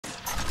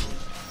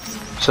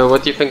So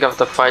what do you think of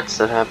the fights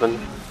that happened?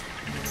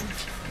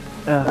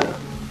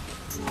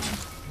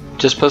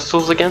 Just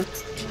pistols again?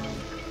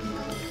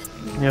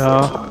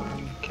 Yeah.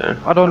 Okay.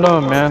 I don't know,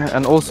 man.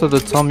 And also the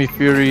Tommy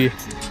Fury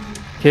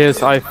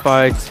KSI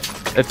fight.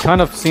 It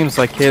kind of seems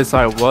like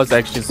KSI was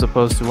actually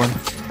supposed to win.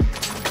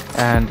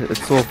 And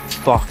it's all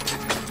fucked.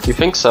 You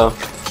think so?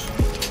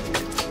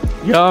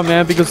 Yeah,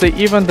 man, because they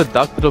even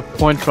deducted a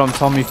point from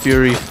Tommy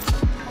Fury.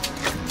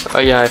 Oh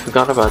yeah, I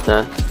forgot about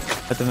that.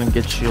 I didn't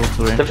get shields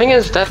or anything. The thing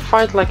is, that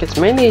fight, like, it's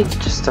mainly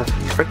just a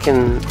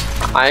freaking...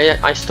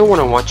 I still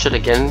want to watch it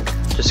again,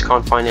 just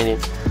can't find any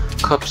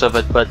clips of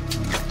it, but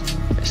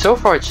so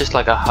far it's just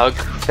like a hug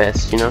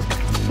fest, you know?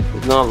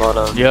 There's not a lot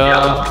of...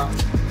 Yeah.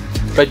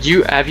 But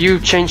have you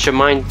changed your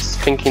mind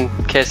thinking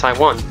KSI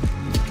won?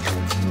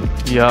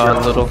 Yeah,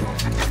 a little.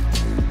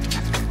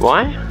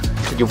 Why?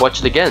 Did you watch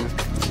it again?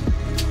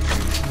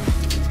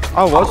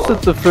 I watched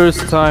it the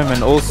first time,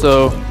 and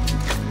also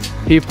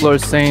people are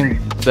saying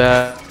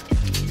that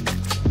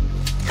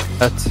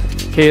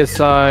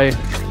KSI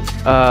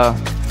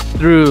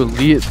threw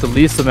the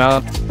least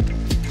amount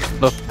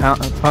of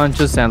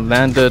punches and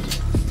landed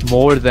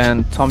more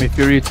than Tommy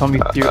Fury.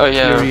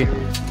 Fury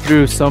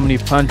threw so many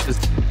punches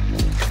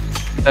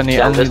and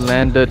he only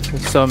landed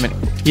so many.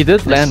 He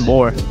did land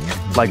more,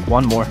 like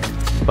one more.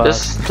 But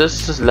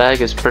this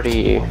lag is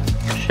pretty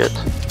shit.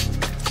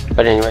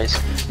 But anyways,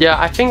 yeah,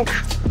 I think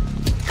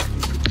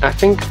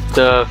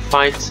the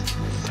fight.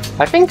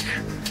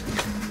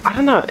 I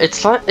don't know.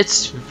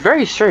 It's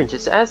very strange.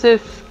 It's as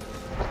if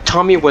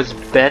Tommy was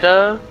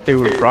better they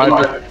were in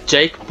the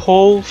Jake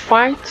Paul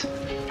fight.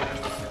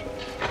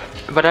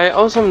 But I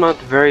also am not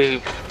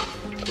very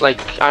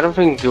I don't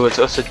think it was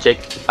also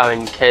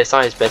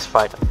KSI's best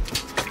fighter.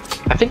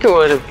 I think it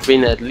would have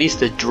been at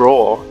least a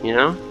draw, you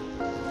know?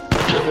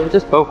 They were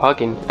just both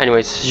hugging.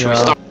 Anyways, should we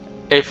start?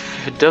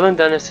 If Dylan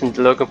Dennis and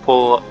Logan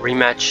Paul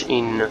rematch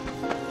in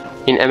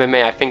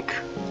MMA, I think.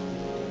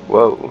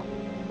 Whoa.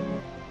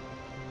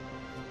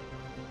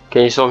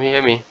 Can you still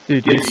hear me?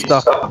 Dude, you're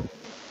stuck.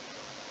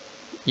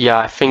 Yeah,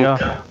 I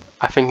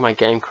think my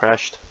game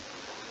crashed.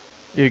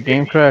 Your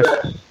game crashed?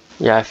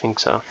 Yeah, I think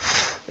so.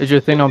 Is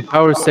your thing on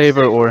power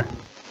saver or?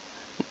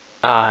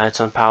 It's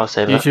on power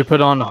saver. You should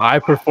put on high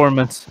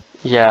performance.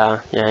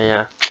 Yeah.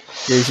 Yeah,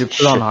 you should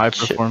put on high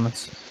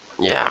performance.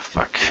 Yeah,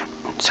 fuck.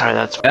 Sorry,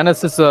 that's...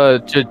 Dennis is a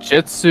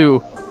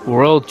jiu-jitsu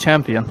world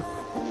champion.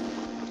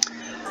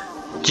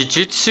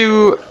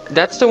 Jiu-jitsu,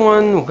 that's the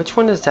one... Which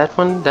one is that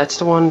one? That's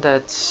the one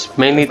that's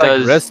mainly it's like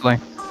does...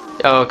 wrestling.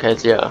 Oh, okay,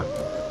 yeah.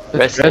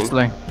 It's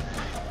wrestling.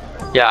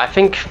 Yeah, I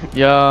think...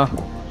 Yeah.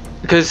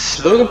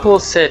 Because Logan Paul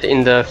said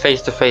in the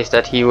face-to-face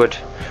that he would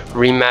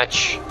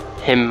rematch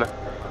him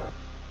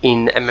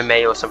in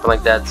MMA or something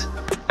like that.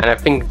 And I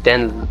think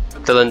then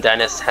Dylan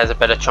Dennis has a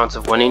better chance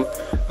of winning.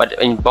 But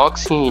in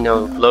boxing, you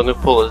know, Logan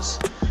Paul is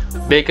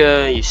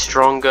bigger, he's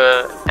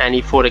stronger, and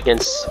he fought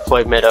against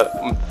Floyd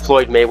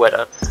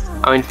Mayweather.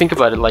 I mean, think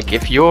about it, like,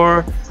 if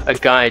you're a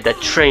guy that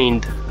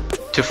trained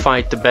to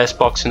fight the best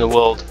boxer in the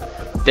world,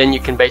 then you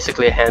can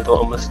basically handle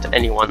almost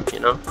anyone, you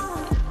know?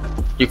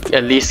 You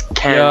at least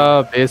can.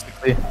 Yeah,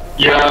 basically.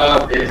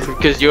 Yeah,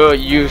 because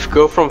you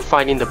go from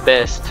fighting the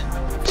best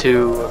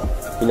to,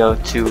 you know,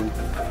 to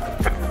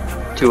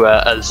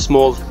a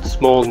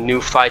small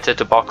new fighter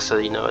to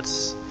boxer, you know,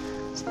 it's...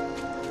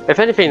 If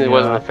anything, it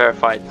wasn't a fair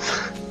fight.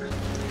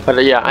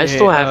 But yeah, I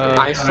still have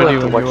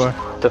to watch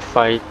the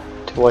fight,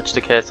 to watch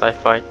the KSI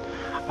fight.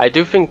 I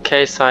do think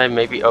KSI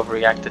maybe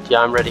overreacted.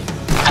 Yeah, I'm ready.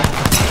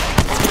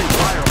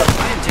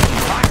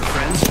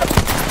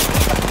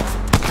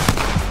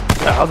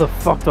 How the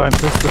fuck do I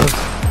miss this?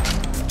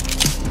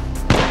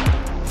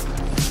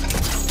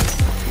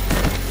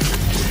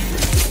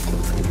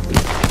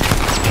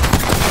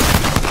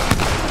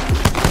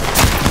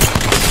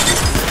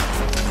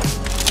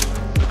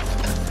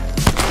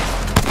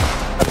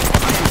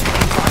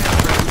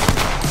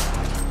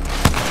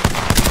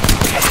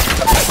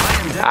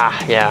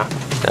 Ah, yeah,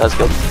 that was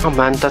good. Oh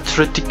man, that's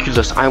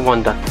ridiculous. I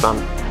won that one.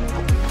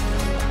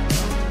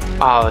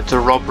 Oh, it's a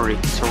robbery.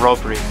 It's a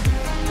robbery.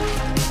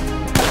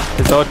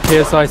 Is that what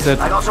KSI said?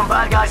 I got some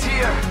bad guys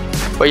here.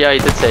 But yeah, he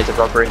did say it's a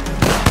robbery.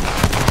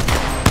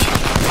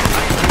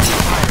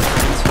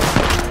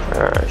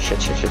 Shit.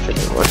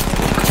 What?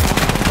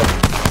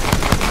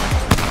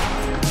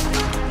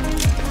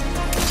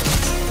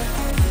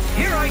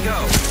 Here I go.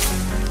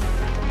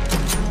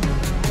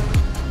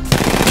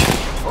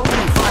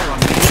 Opening fire on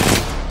me.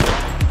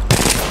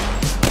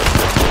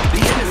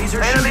 The enemies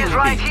are shooting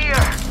right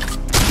here.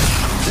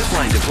 Zip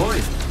line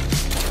deployed.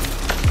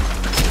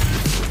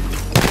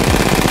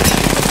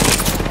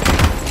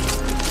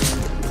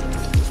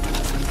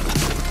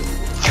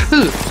 I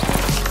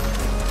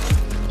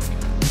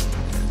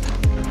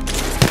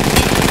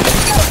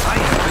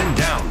have been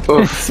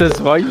down. It says,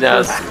 why you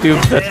so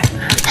stupid?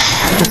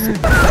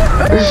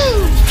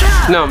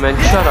 No man,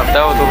 shut up,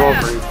 that was a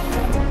robbery.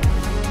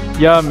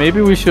 Yeah, maybe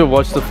we should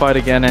watch the fight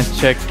again and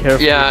check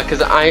carefully. Yeah, because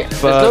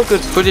there's no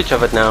good footage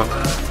of it now.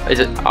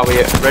 Are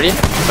we ready?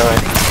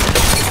 Alright.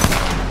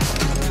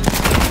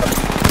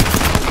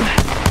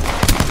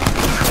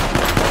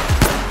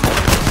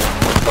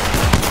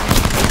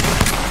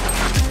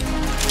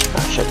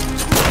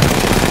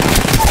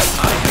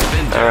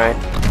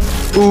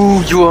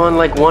 You were on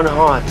like 1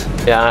 heart.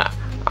 Yeah,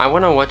 I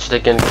want to watch it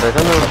again because I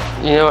don't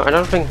know. You know, I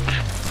don't think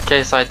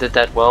KSI did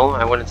that well.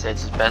 I wouldn't say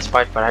it's his best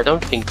fight, but I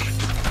don't think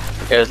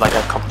it was like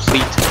a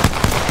complete.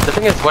 The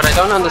thing is, what I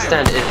don't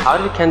understand is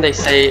can they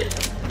say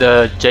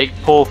the Jake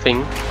Paul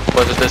thing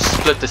was a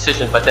split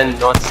decision, but then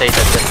not say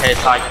that the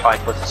KSI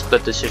fight was a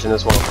split decision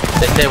as well.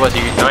 They say it was a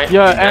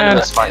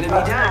unanimous fight.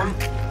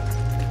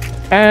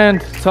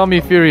 And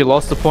Tommy Fury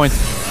lost the points.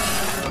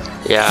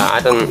 Yeah, I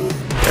don't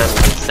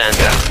understand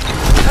that.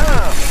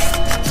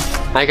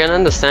 I can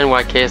understand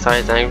why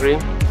KSI is angry,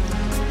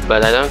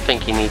 but I don't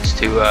think he needs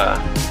to.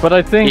 But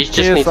I think he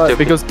just needs to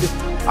because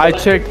I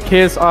checked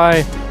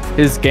KSI,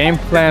 his game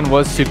plan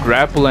was to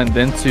grapple and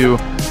then to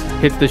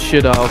hit the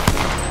shit out of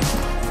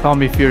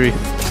Tommy Fury.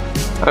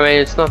 I mean,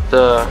 it's not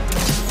the.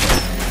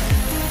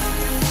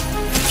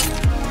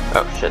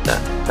 Oh shit!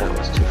 That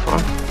was too far.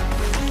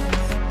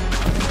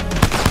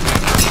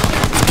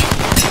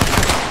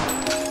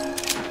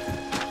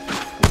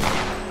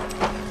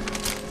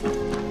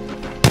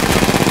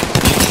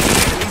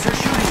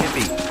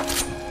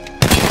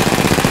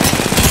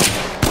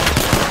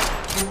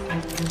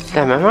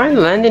 Damn, am I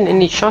landing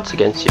any shots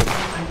against you?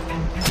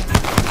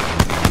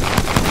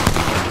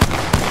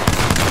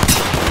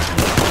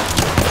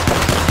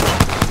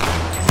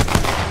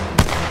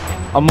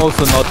 I'm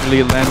also not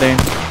really landing.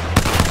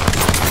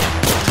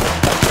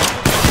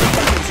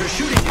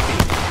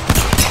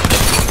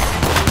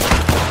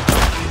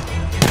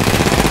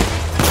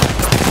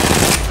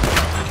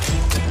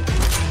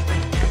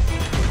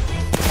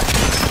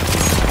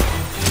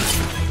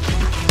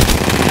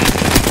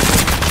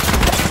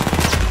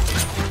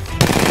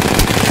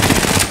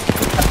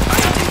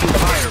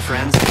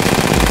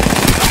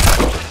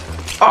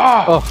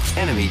 Oh!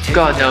 Enemy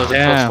God, that was a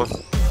close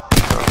one.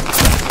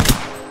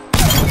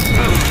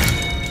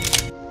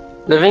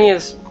 The thing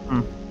is,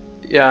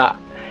 yeah,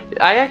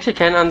 I actually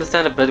can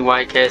understand a bit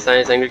why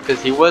KSI is angry,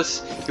 because he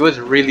was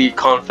really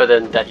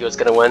confident that he was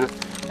gonna win,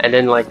 and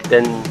then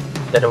then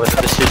it was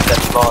a decision that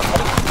he lost.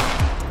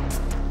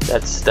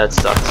 That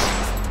sucks.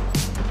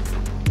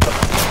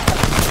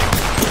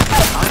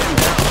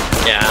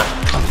 Yeah.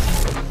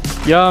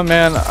 Yeah,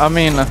 man. I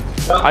mean,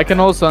 I can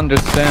also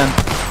understand.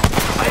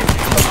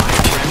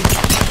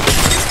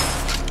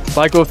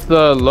 Like with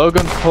the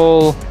Logan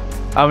Paul,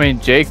 I mean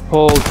Jake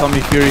Paul, Tommy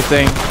Fury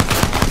thing.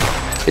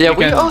 Yeah,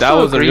 that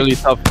was a really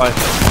tough fight.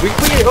 We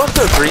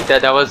also agreed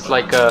that was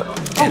like a.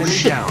 Oh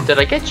shit! Did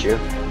I get you?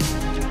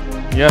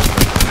 Yeah.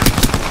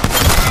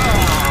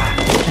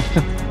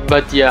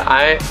 But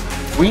yeah,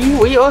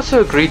 we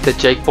also agreed that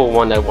Jake Paul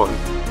won that one,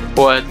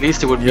 or at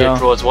least it would be a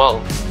draw as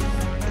well.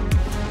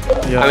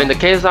 Yeah. I mean the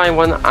KSI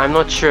one, I'm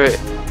not sure.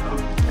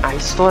 I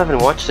still haven't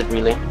watched it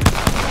really.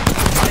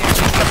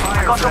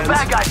 I got some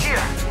bad guys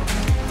here.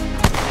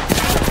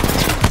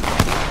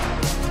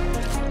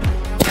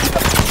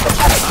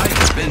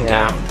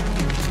 Yeah.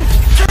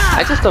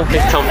 I just don't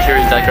think Tom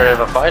Fury is that great of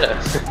a fighter.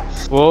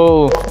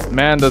 Whoa,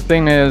 man, the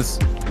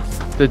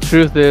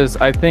truth is,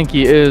 I think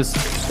he is.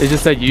 It's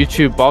just that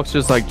YouTube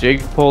boxers like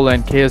Jake Paul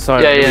and KSI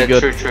are really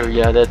good. True,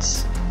 yeah,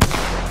 that's...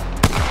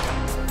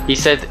 He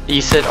said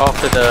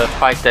after the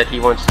fight that he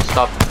wants to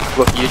stop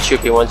with YouTube,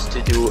 he wants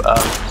to do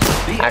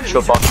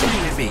actual boxing.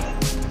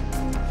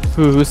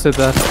 Who said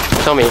that?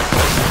 Tommy.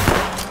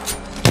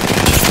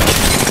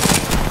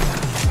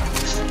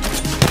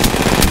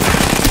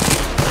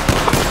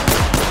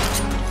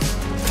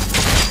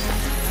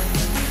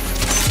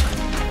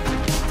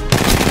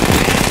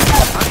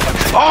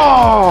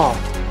 Oh!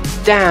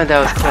 Damn, that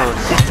was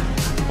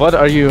close. What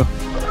are you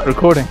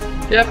recording?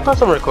 Yeah, of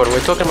course I'm recording.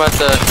 We're talking about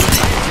the...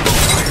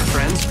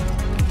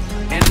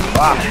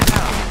 Wow.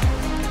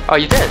 Oh,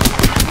 you did?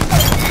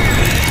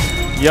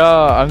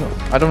 Yeah,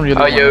 I don't really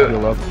want to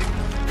heal up.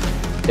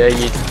 Yeah,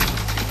 you...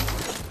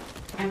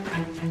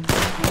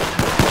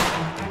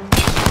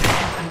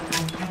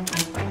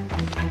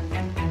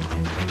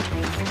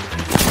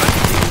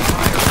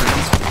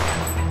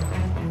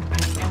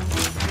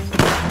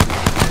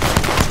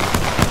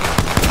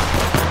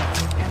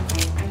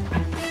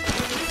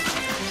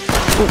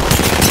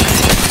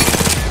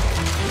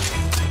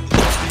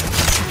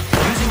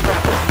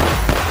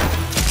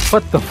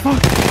 What the fuck?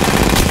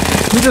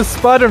 He just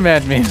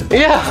Spider-Man me.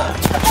 Yeah!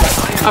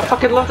 I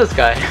fucking love this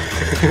guy.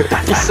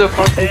 He's so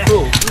fucking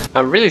cool.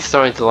 I'm really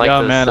starting to like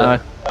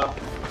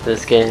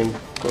this game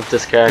with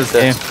this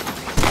character.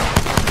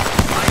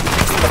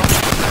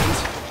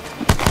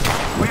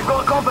 We've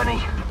got company.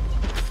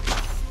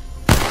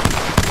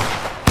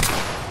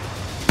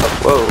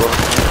 Whoa.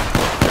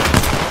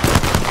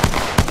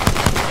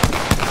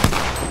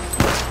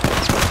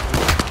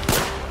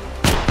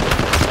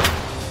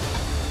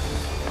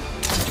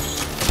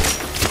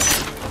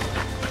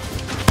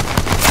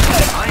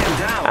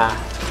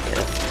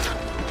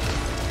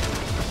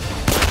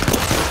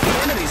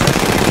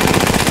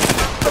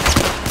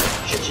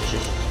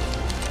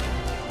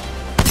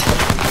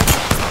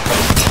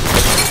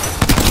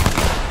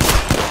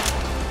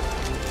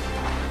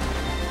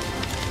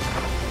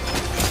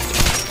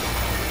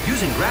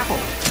 Using grapple.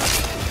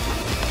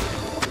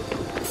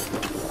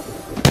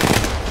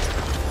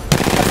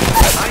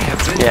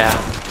 Yeah.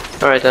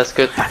 Alright, that's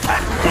good.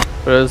 But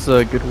it was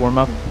a good warm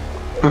up.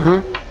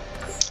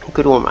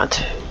 Good one,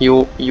 Matt.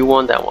 You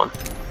won that one.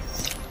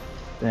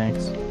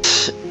 Thanks.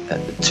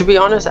 To be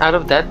honest, out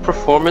of that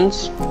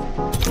performance,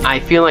 I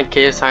feel like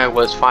KSI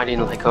was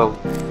fighting like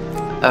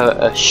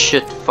a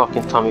shit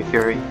fucking Tommy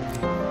Fury.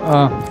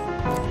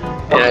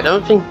 And I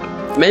don't think,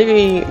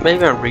 maybe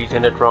I'm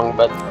reading it wrong,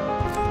 but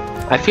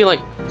I feel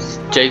like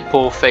Jake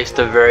Paul faced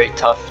a very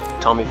tough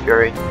Tommy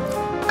Fury.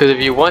 Because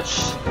if you watch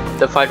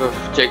the fight with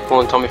Jake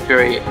Paul and Tommy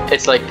Fury,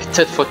 it's like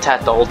tit for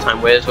tat the whole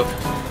time. Whereas with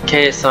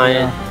KSI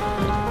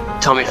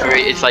and Tommy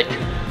Fury, it's like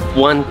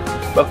one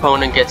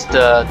opponent gets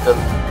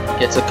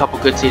gets a couple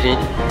good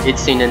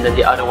hits in, and then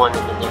the other one,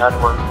 and then the other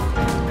one.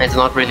 And it's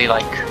not really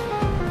like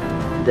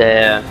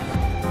they're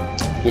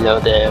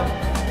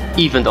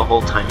even the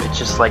whole time. It's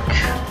just like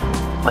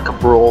a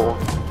brawl.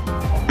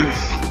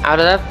 Out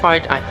of that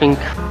fight, I think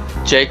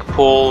Jake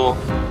Paul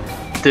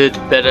did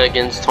better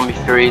against Tommy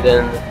Fury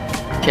than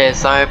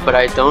KSI, but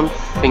I don't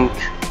think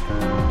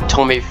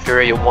Tommy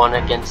Fury won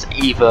against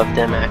either of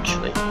them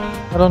actually.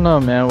 I don't know,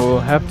 man. We'll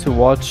have to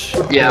watch.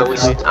 Yeah,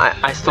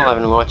 I still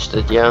haven't watched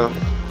it. Yeah,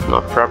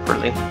 not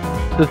properly.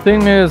 The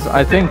thing is,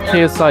 I think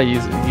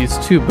KSI he's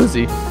too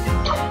busy.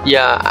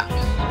 Yeah,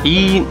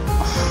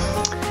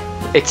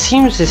 it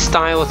seems his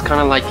style is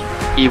kind of like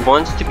he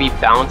wants to be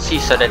bouncy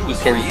so that he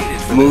can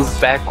move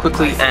back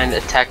quickly and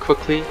attack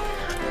quickly,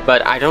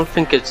 but I don't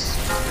think it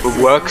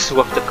works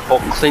with the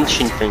whole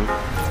clinching thing.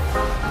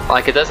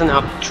 Like, it doesn't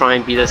help to try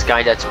and be this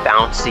guy that's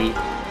bouncy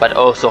but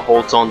also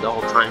holds on the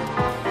whole time.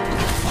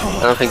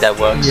 I don't think that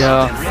works.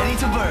 Yeah.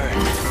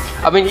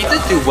 I mean, he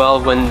did do well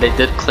when they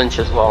did clinch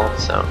as well,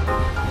 so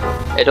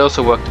it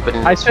also worked a bit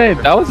in I say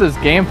that was his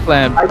game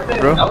plan,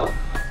 bro.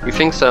 You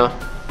think so?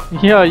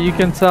 Yeah, you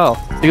can tell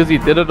because he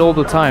did it all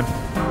the time.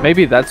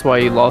 Maybe that's why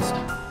he lost.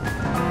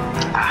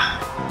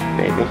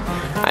 Maybe.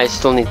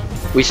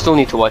 We still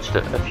need to watch it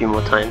a few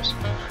more times.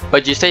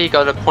 But you say you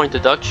got a point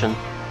deduction.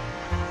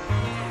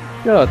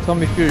 Yeah,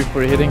 Tommy Fury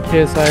for hitting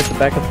KSI at the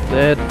back of the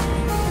head.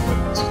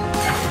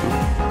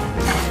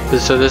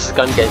 So this is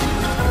gun game.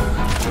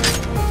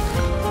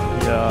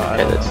 Yeah.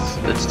 Okay,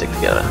 let's stick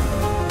together.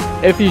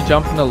 If you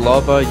jump in the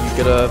lava, you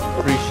get a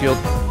free shield.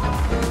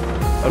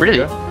 Really?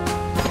 Here.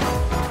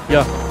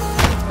 Yeah.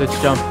 Let's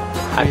jump.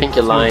 I think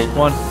you're lying.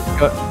 1,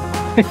 go.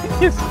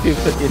 You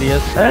stupid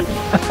idiot.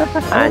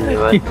 I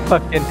knew it. You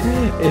fucking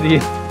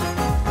idiot.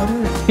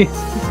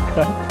 Jesus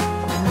Christ.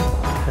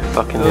 I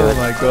fucking knew it. Oh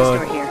my god.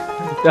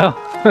 No.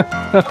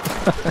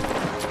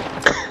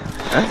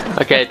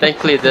 Okay,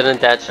 thankfully it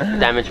didn't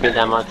damage me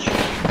that much.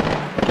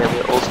 Okay,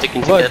 we're all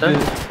sticking together.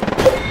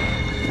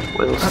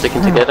 We're all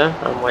sticking together.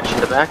 I'm watching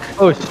the back.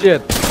 Oh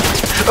shit.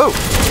 Oh!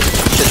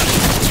 Shit.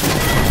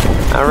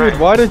 Alright.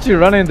 Dude, why did you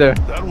run in there?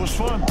 That was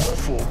fun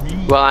for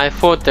me. Well, I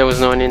thought there was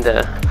no one in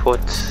there. But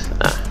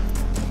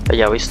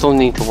yeah, we still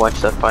need to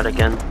watch that fight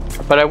again.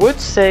 But I would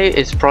say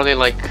it's probably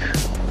like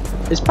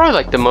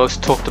the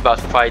most talked about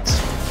fight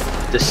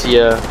this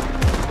year.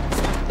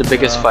 The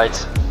biggest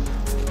fight.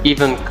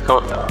 Even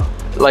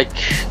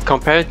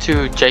compared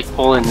to Jake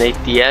Paul and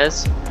Nate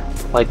Diaz,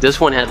 like this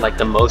one had like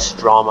the most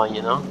drama,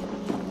 you know?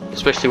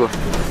 Especially with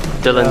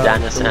Dylan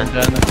Dennis and...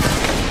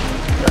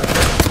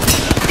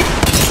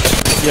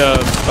 Yeah,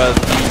 but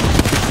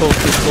it's so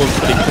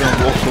they couldn't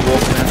walk the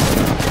walk, man.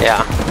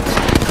 Yeah.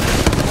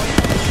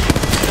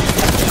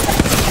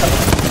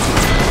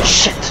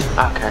 Shit!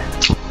 Okay.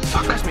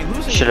 Fuck.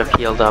 Should have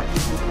healed up.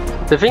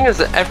 The thing is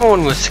that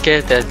everyone was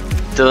scared that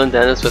Dylan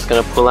Dennis was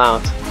gonna pull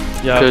out.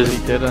 Yeah, but he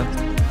didn't.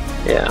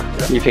 Yeah.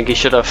 You think he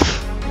should have?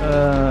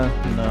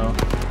 No.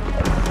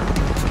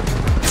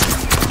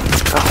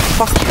 Oh,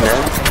 fuck you,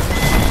 man.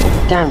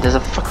 Damn, there's a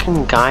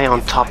fucking guy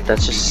on top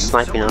that's just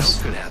sniping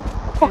us.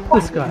 Fuck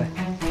this guy.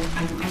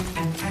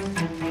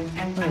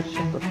 Oh,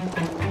 shit.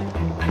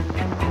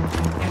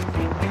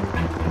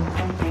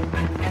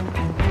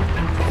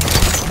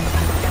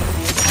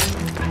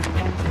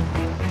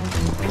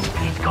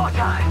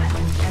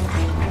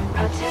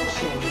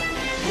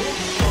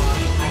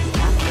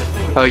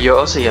 Oh, you're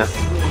also here.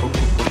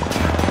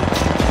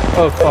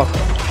 Oh fuck.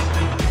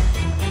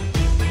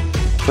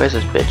 Where's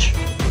this bitch?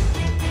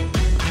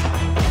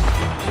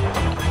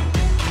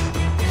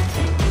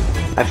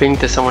 I think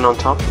there's someone on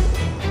top.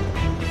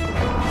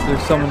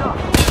 There's someone.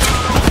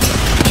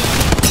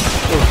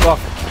 Oh fuck.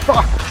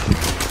 Fuck!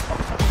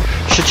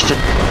 Shit.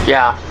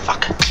 Yeah,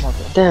 fuck.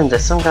 Damn,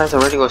 there's some guys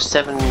already with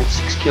 7 and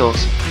 6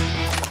 kills.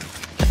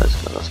 Okay,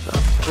 let's go.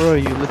 Where are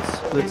you?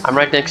 Let's I'm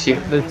right next to you.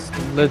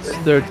 let's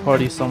third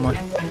party someone.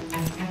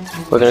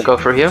 We're gonna go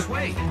for here?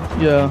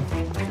 Yeah.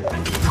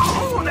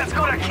 Oh, that's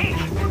gonna kick.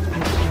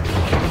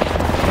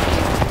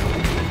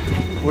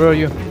 Where are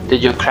you?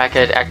 Did you crack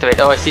it, activate?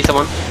 Oh, I see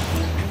someone.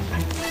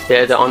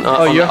 Yeah, they're on.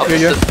 Oh, on you're the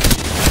here.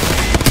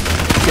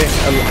 Okay.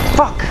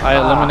 Fuck! I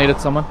eliminated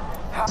someone.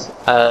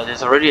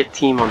 There's already a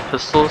team on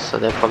pistols, so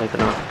they're probably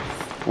gonna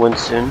win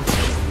soon. Look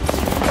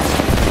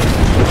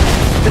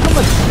how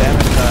much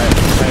damage I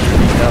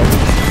really dealt.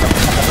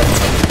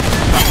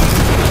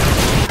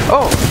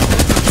 Oh!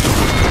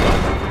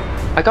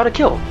 I got a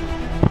kill.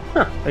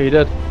 Huh. Oh, you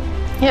did?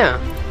 Yeah.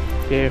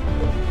 Okay.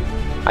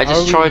 I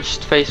just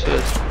charged face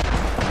first.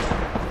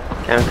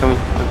 Okay, I'm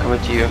coming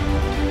to you.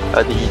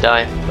 Oh, did you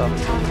die?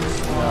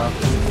 Yeah.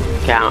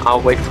 Okay,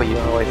 I'll wait for you.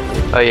 I'll wait for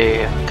you. Oh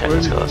yeah. Okay,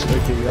 let's go. Let's go.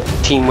 Okay, yeah.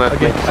 Teamwork.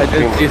 Okay, I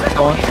did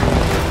despawn.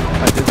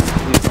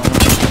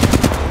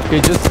 Okay,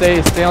 just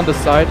stay on the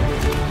side.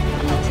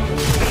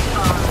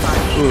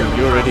 Ooh,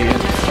 you're already in.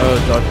 Oh,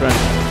 dodge run.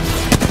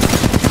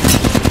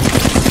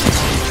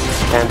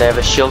 And they have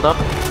a shield up.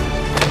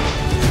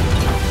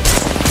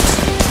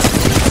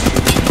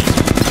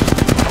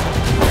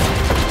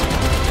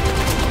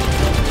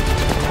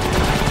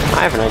 I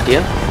have an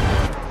idea.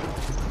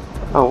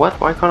 Oh, what?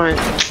 Why can't I?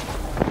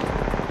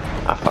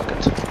 Ah, fuck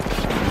it.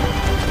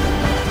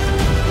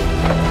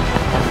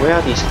 Where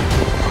are these?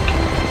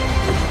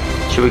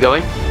 Okay. Should we go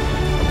in?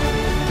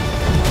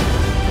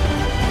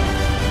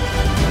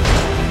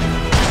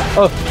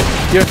 Oh,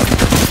 here.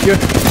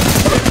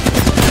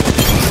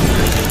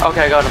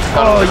 Okay, I got him.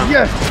 Oh,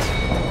 yes!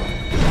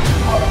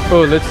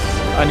 Oh,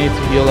 I need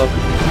to heal up.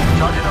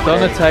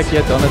 Don't attack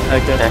yet, don't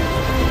attack yet.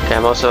 Okay,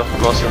 I'm also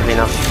healing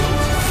up.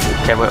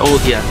 Okay, we're all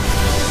here.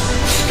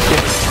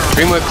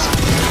 Dreamworks.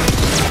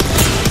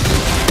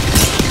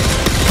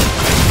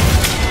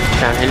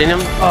 Okay, I'm hitting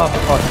him. Oh,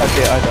 fuck,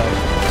 okay, I died.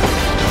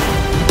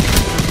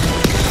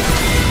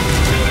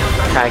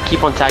 Okay, I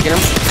keep on tagging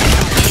him.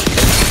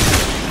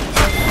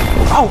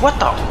 Oh, what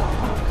the?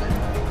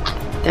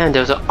 Damn,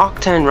 there was an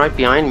Octane right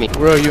behind me.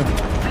 Where are you?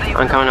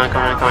 I'm coming.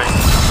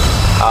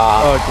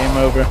 Oh, game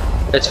over.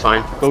 It's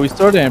fine. But we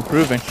started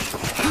improving.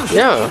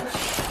 Yeah.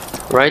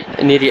 Right,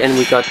 near the end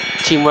we got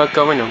teamwork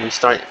going and we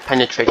start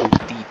penetrating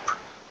deep.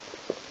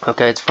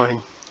 Okay, it's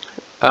fine.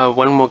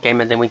 One more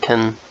game and then we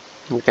can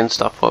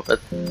stop for a bit.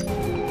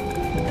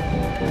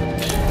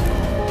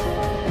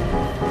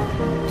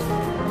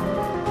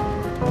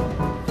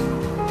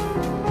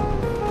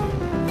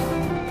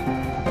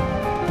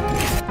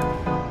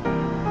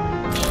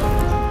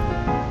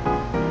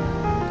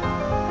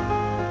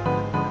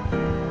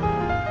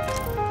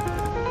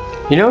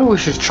 You know what we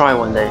should try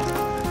one day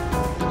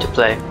to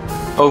play?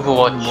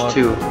 Overwatch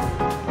 2.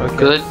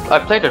 Because I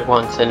played it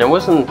once and it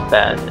wasn't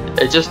bad.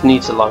 It just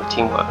needs a lot of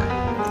teamwork.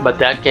 But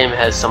that game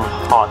has some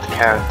hot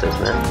characters,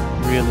 man.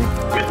 Really?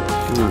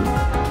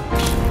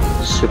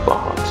 Super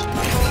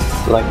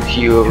hot. Like if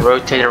you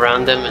rotate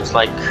around them, it's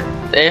like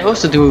they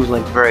also do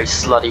like very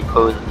slutty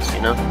poses,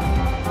 you know?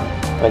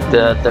 Like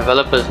the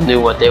developers knew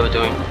what they were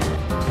doing.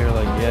 You're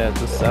like, yeah, it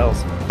just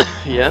sells.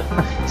 Yeah?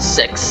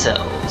 Sex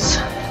sells.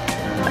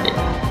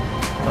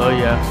 Oh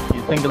yeah,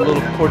 you think a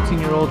little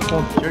 14-year-old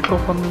won't jerk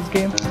off on this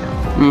game?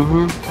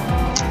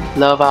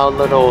 Love our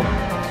little...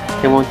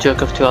 They won't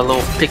jerk off to our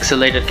little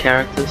pixelated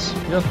characters.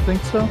 You don't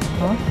think so,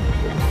 huh?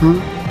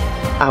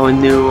 Our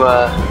new...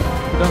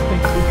 You don't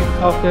think we can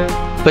talk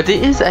it? But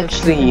there is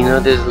actually, you know,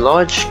 there's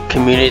large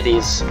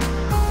communities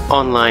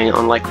online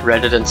on like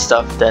Reddit and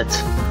stuff that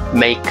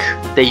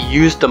they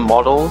use the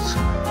models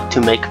to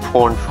make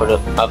porn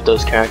of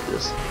those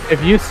characters.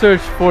 If you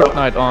search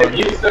Fortnite on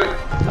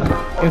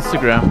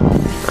Instagram,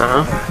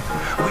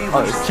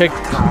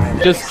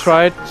 just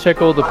try it,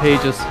 check all the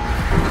pages.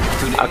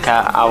 Okay,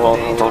 I will.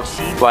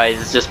 Why,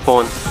 is it just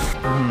porn?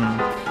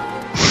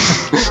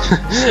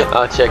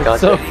 I'll check.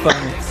 So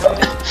funny.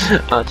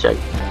 I'll check.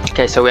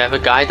 Okay, so we have a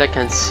guy that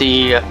can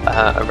see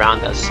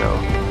around us, so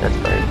that's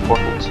very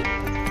important.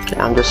 Okay,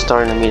 I'm just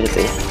starting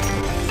immediately.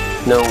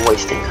 No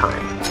wasting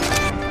time.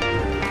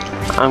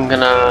 I'm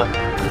gonna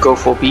go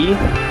for B.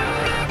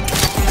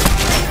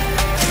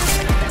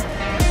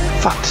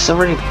 Fuck, there's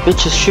already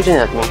bitches shooting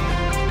at me.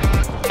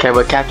 Okay,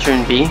 we're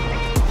capturing B.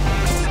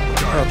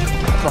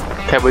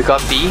 Okay, we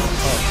got B.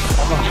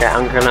 Okay,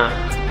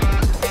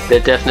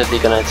 they're definitely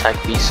gonna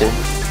attack B soon.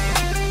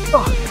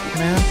 Fuck,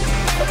 man.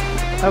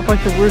 I have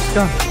like the worst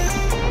gun.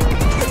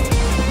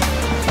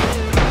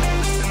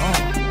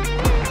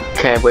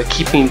 Okay, we're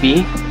keeping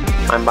B.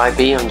 I'm by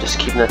B, I'm just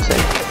keeping it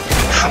safe.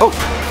 Oh!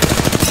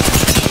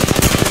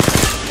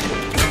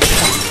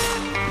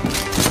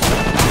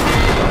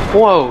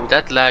 Whoa,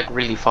 that lag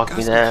really fucked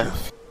me there.